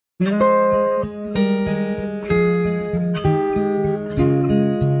I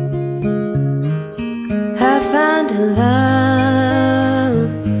found a love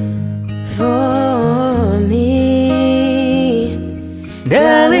for me.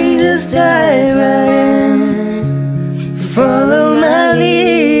 Darling, just dive right in, follow my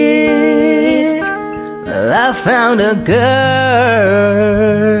lead. Well, I found a girl,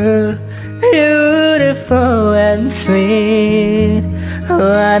 beautiful and sweet.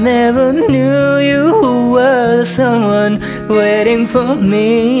 Oh, I never knew you were someone waiting for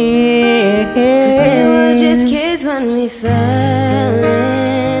me. 'Cause we were just kids when we fell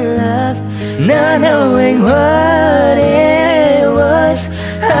in love, not knowing what it was.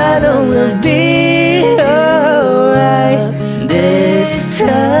 I know we'll be alright this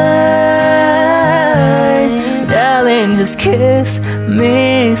time. Darling, just kiss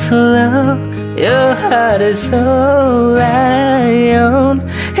me slow. Your heart is all I own,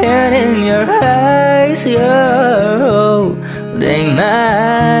 and in your eyes you're holding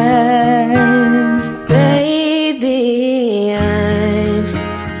mine. Baby, I'm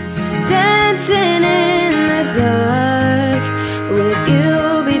dancing in the dark with you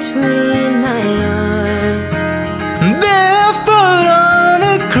between my arms, barefoot on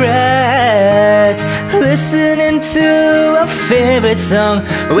the grass, listening to a favorite song.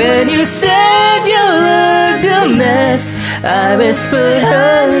 When you said you looked a mess, I whispered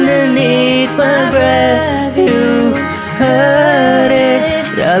underneath my breath. You heard it,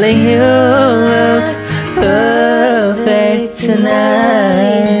 darling, you look perfect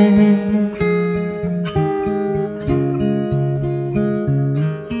tonight.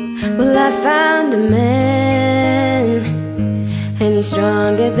 Well, I found a man, and he's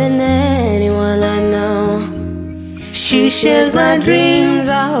stronger than anyone I know. She shares my dreams.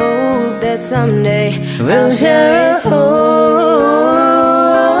 I hope that someday we'll share his home.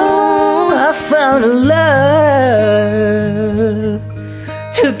 I found a love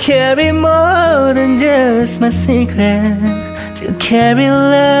to carry more than just my secret, to carry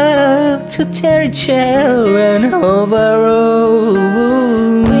love, to carry children of our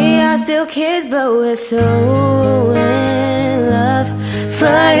own. We are still kids, but we're so in love,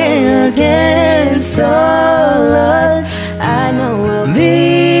 fighting against all odds. I know we'll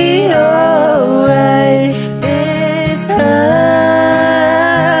be alright this time.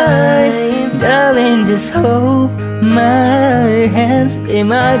 Darling, just hold my hands. Be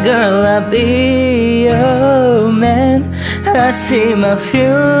my girl, I'll be your man. I see my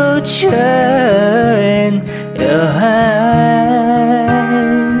future in your eyes.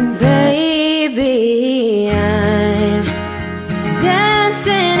 Baby, I'm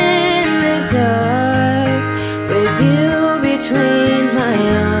dancing in the dark with you between my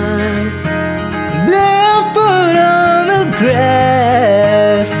arms, barefoot on the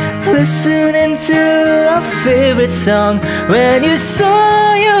grass, listening to our favorite song. When you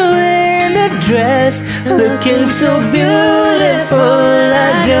saw you in the dress, looking so beautiful,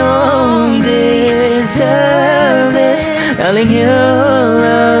 I don't deserve this. Darling, you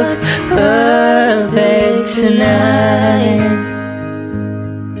look perfect tonight.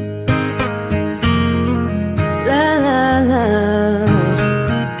 La la la.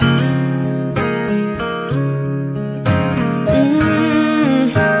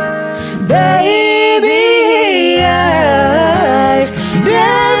 Baby, I'm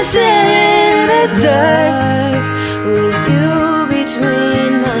dancing in the dark with you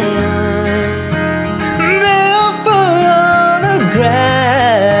between my arms, barefoot on the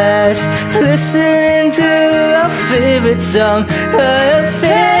grass, listening to our favorite song. I have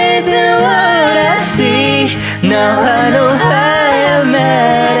faith in what I see. Now I know I have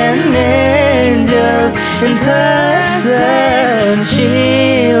met an angel in person. She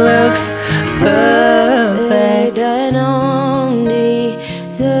looks perfect. I don't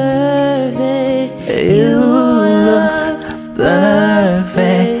deserve this. You look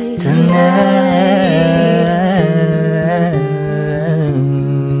perfect tonight.